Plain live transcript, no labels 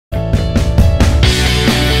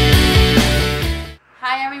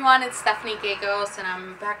everyone, it's Stephanie Gagos and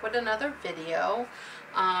I'm back with another video.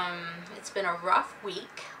 It's been a rough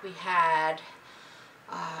week. We had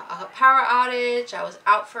a power outage. I was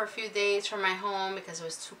out for a few days from my home because it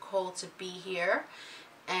was too cold to be here,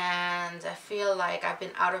 and I feel like I've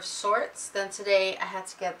been out of sorts. Then today I had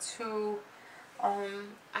to get two,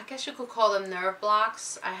 I guess you could call them nerve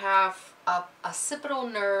blocks. I have a occipital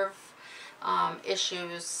nerve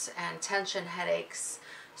issues and tension headaches.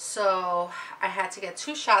 So I had to get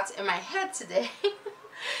 2 shots in my head today.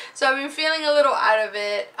 So I've been feeling a little out of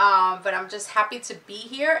it, but I'm just happy to be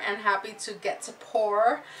here and happy to get to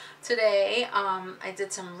pour today. I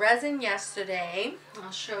did some resin yesterday. I'll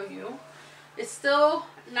show you. It's still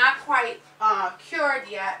not quite cured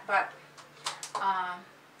yet, but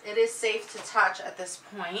it is safe to touch at this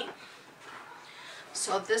point.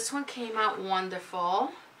 So this one came out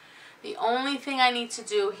wonderful. The only thing I need to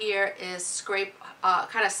do here is scrape,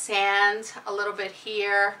 kind of sand a little bit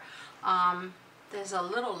here. There's a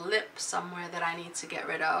little lip somewhere that I need to get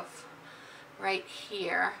rid of right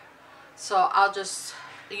here. So I'll just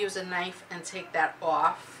use a knife and take that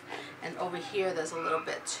off. And over here there's a little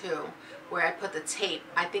bit too where I put the tape.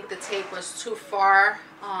 I think the tape was too far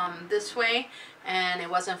this way and it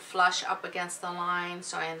wasn't flush up against the line,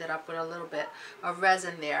 so I ended up with a little bit of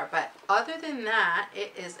resin there. But other than that,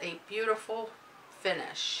 it is a beautiful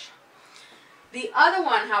finish. The other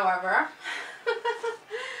one, however,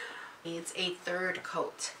 needs a 3rd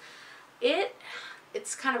coat.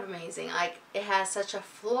 It's kind of amazing. Like, it has such a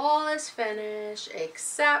flawless finish,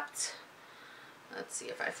 except, let's see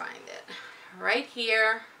if I find it, right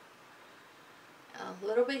here, a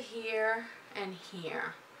little bit here, and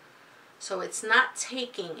here. So it's not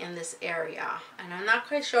taking in this area, and I'm not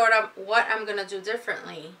quite sure what I'm gonna do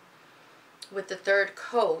differently with the 3rd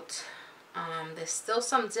coat. There's still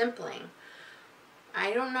some dimpling.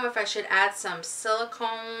 I don't know if I should add some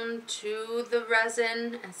silicone to the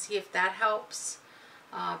resin and see if that helps.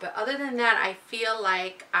 But other than that, I feel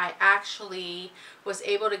like I actually was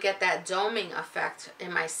able to get that doming effect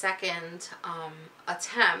in my 2nd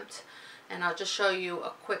attempt. And I'll just show you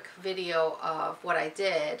a quick video of what I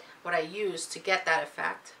did, what I used to get that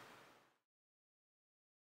effect.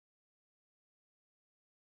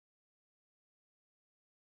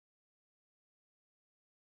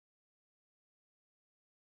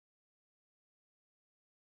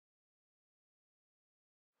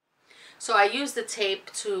 So I used the tape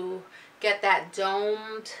to get that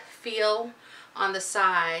domed feel on the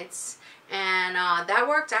sides, and that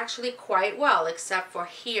worked actually quite well, except for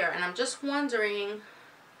here. And I'm just wondering,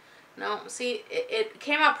 no, see, it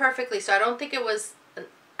came out perfectly, so I don't think it was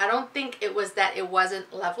that it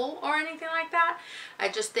wasn't level or anything like that. I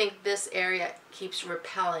just think this area keeps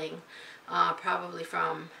repelling, probably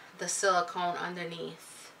from the silicone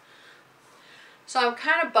underneath. So I'm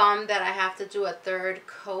kind of bummed that I have to do a 3rd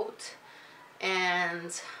coat,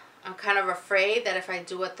 and I'm kind of afraid that if I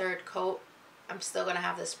do a 3rd coat, I'm still going to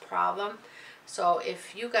have this problem. So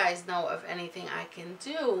if you guys know of anything I can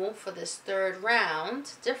do for this 3rd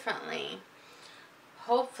round differently,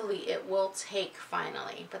 hopefully it will take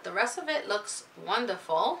finally. But the rest of it looks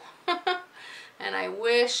wonderful. And I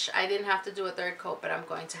wish I didn't have to do a 3rd coat, but I'm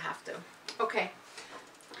going to have to. Okay.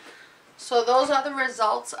 So those are the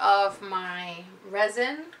results of my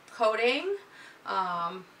resin coating.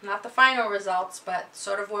 Not the final results, but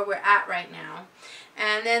sort of where we're at right now.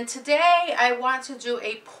 And then today I want to do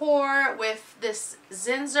a pour with this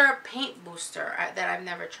Zinsser Paint Booster that I've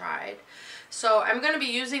never tried. So I'm going to be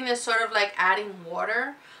using this sort of like adding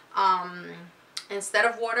water. Instead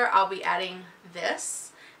of water, I'll be adding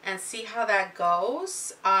this and see how that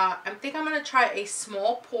goes. I think I'm going to try a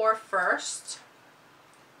small pour first.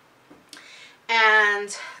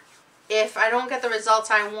 And if I don't get the results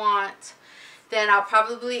I want, then I'll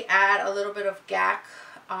probably add a little bit of GAC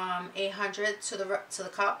 800 to the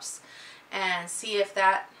cups and see if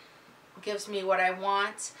that gives me what I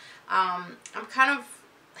want. I'm kind of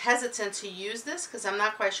hesitant to use this because I'm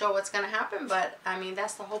not quite sure what's going to happen, but I mean,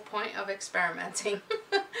 that's the whole point of experimenting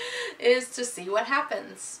is to see what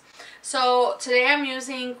happens. So today I'm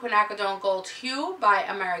using Quinacridone Gold Hue by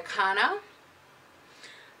Americana,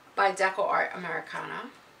 by Deco Art Americana.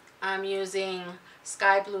 I'm using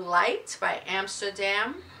Sky Blue Light by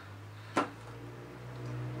Amsterdam.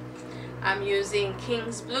 I'm using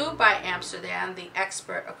King's Blue by Amsterdam, the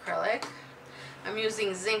Expert Acrylic. I'm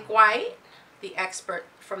using Zinc White, the Expert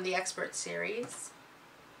from the Expert series.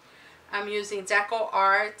 I'm using Deco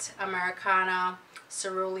Art Americana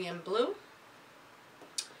Cerulean Blue.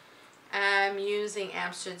 I'm using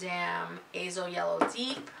Amsterdam Azo Yellow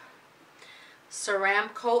Deep,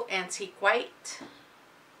 Ceramcoat Antique White,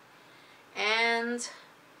 and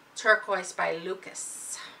Turquoise by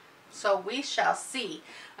Lucas. So we shall see.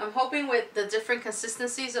 I'm hoping with the different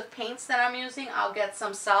consistencies of paints that I'm using, I'll get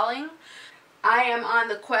some selling. I am on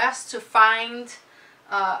the quest to find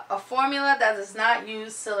a formula that does not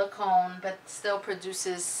use silicone but still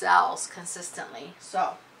produces cells consistently.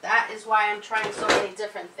 So that is why I'm trying so many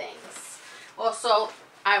different things. Also,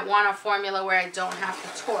 I want a formula where I don't have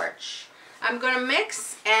to torch. I'm going to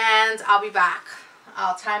mix and I'll be back.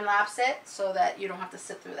 I'll time lapse it so that you don't have to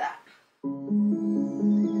sit through that.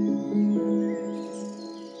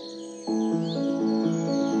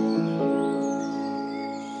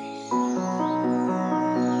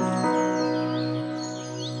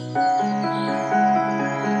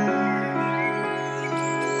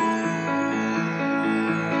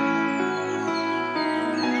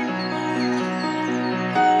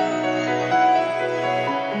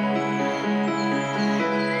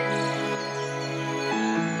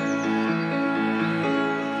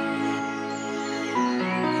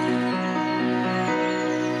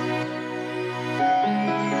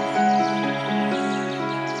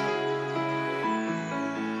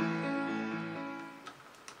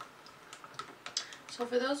 So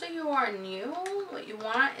for those of you who are new, what you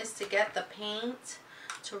want is to get the paint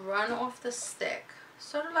to run off the stick,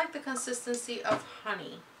 sort of like the consistency of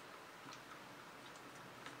honey.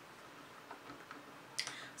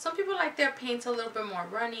 Some people like their paint a little bit more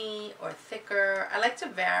runny or thicker. I like to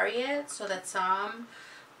vary it so that some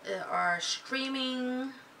are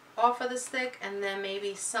streaming off of the stick and then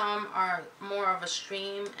maybe some are more of a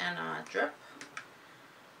stream and a drip.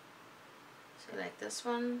 So like this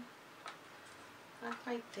one. Not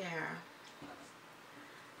right there,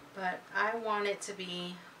 but I want it to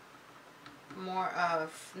be more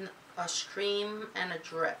of a stream and a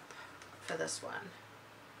drip for this one.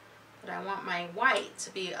 But I want my white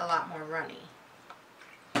to be a lot more runny.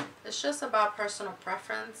 It's just about personal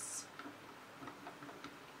preference.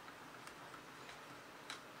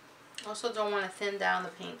 Also don't want to thin down the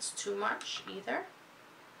paints too much either.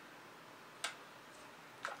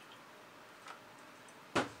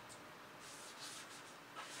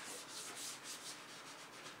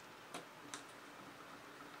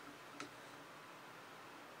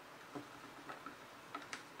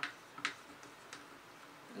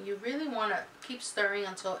 You really want to keep stirring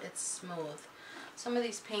until it's smooth. Some of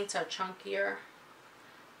these paints are chunkier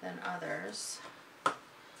than others,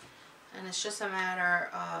 and it's just a matter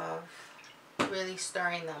of really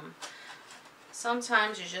stirring them.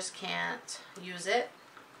 Sometimes you just can't use it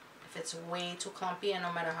if it's way too clumpy, and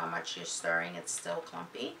no matter how much you're stirring, it's still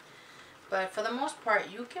clumpy. But for the most part,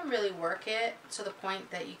 you can really work it to the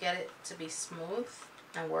point that you get it to be smooth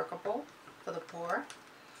and workable for the pour.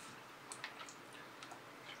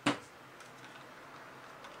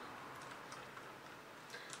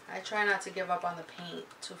 I try not to give up on the paint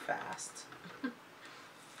too fast.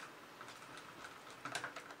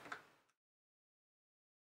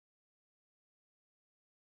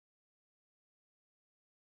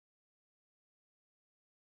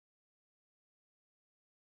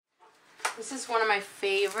 This is one of my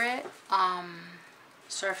favorite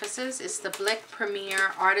surfaces. It's the Blick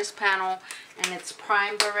Premier Artist Panel, and it's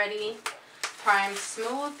primed already. Primed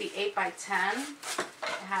smooth, the 8x10.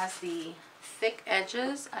 It has the thick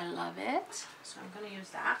edges. I love it. So I'm going to use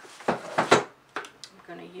that. I'm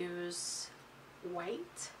going to use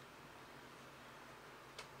white.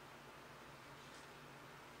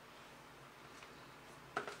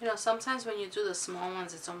 You know, sometimes when you do the small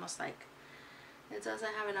ones, it's almost like it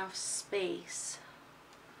doesn't have enough space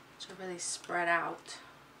to really spread out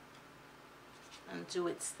and do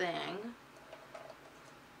its thing.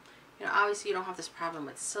 You know, obviously you don't have this problem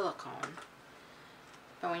with silicone.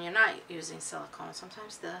 But when you're not using silicone,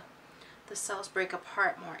 sometimes the cells break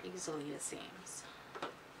apart more easily, it seems.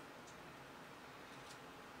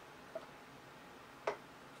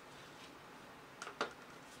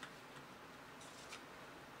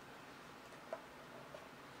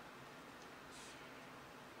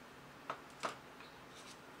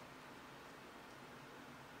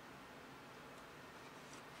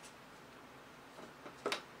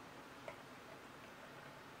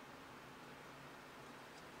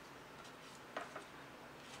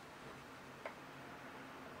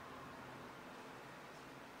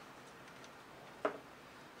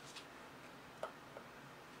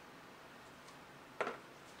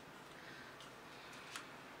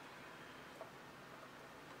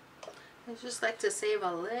 I just like to save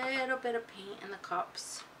a little bit of paint in the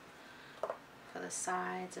cups for the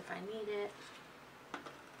sides if I need it.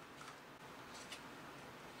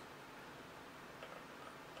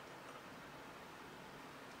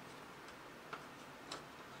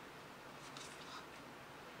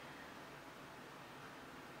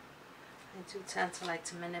 do tend to like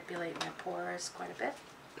to manipulate my pores quite a bit.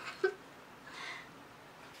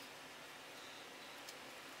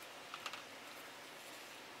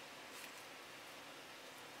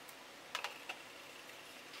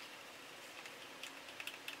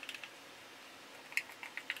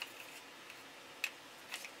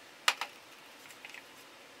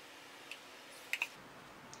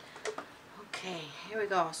 Okay, here we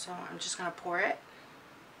go. So I'm just going to pour it.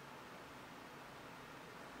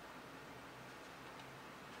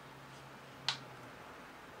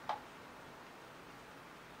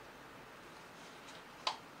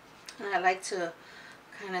 And I like to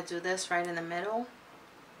kind of do this right in the middle.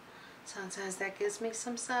 Sometimes that gives me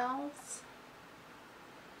some cells.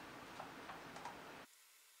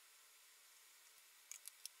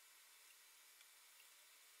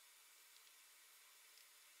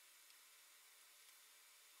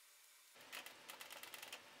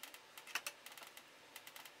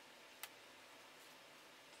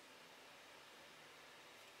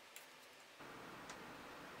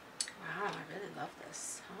 Wow, I really love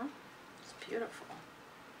this, huh? It's beautiful.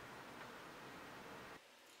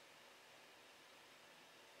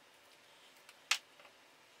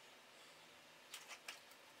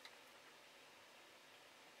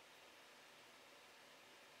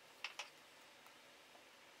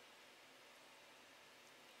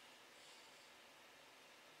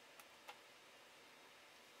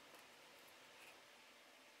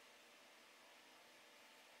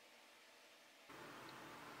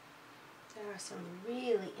 There are some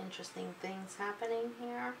really interesting things happening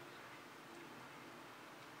here.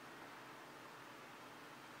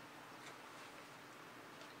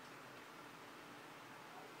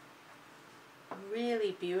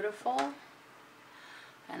 Really beautiful.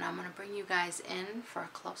 And I'm going to bring you guys in for a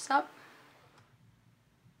close-up.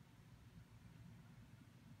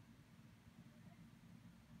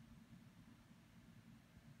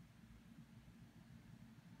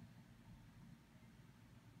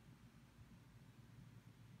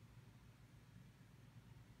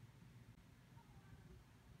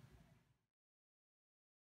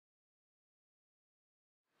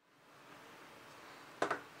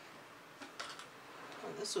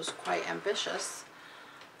 Well, this was quite ambitious.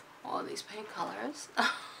 All these paint colors.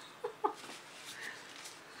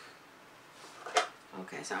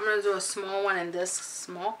 Okay, so I'm going to do a small one in this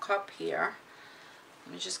small cup here.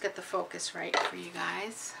 Let me just get the focus right for you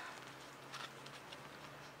guys.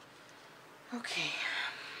 Okay.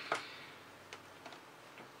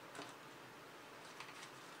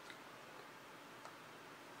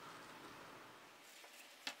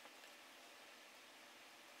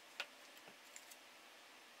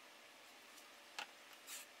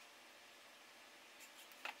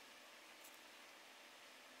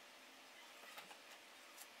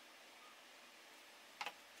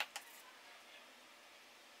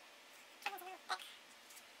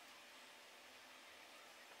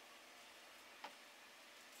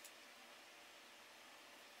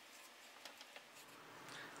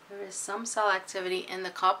 There is some cell activity in the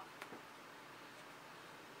cup.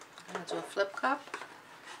 I'm going to do a flip cup.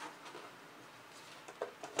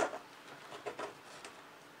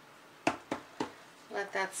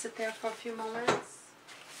 Let that sit there for a few moments.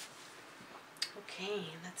 Okay,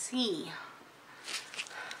 let's see.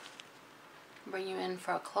 Bring you in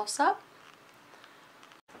for a close-up.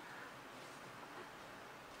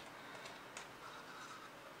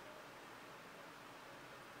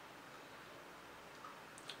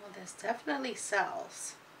 Well, there's definitely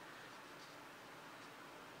cells.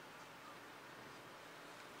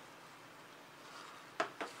 Look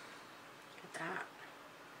at that.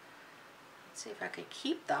 Let's see if I could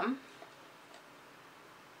keep them.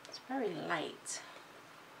 It's very light.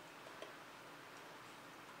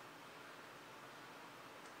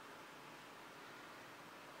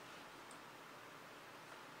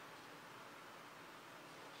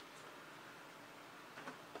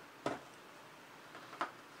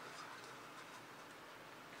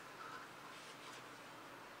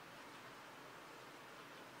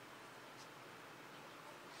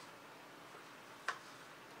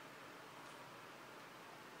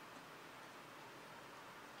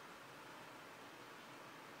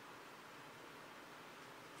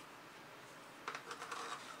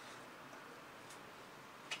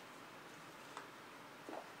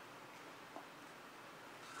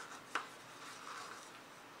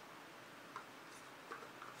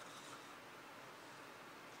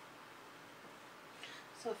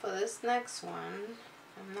 So for this next one,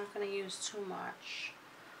 I'm not going to use too much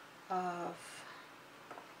of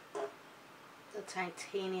the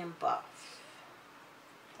titanium buff,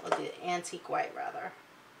 or the antique white rather.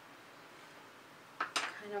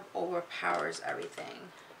 kind of overpowers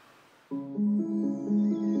everything.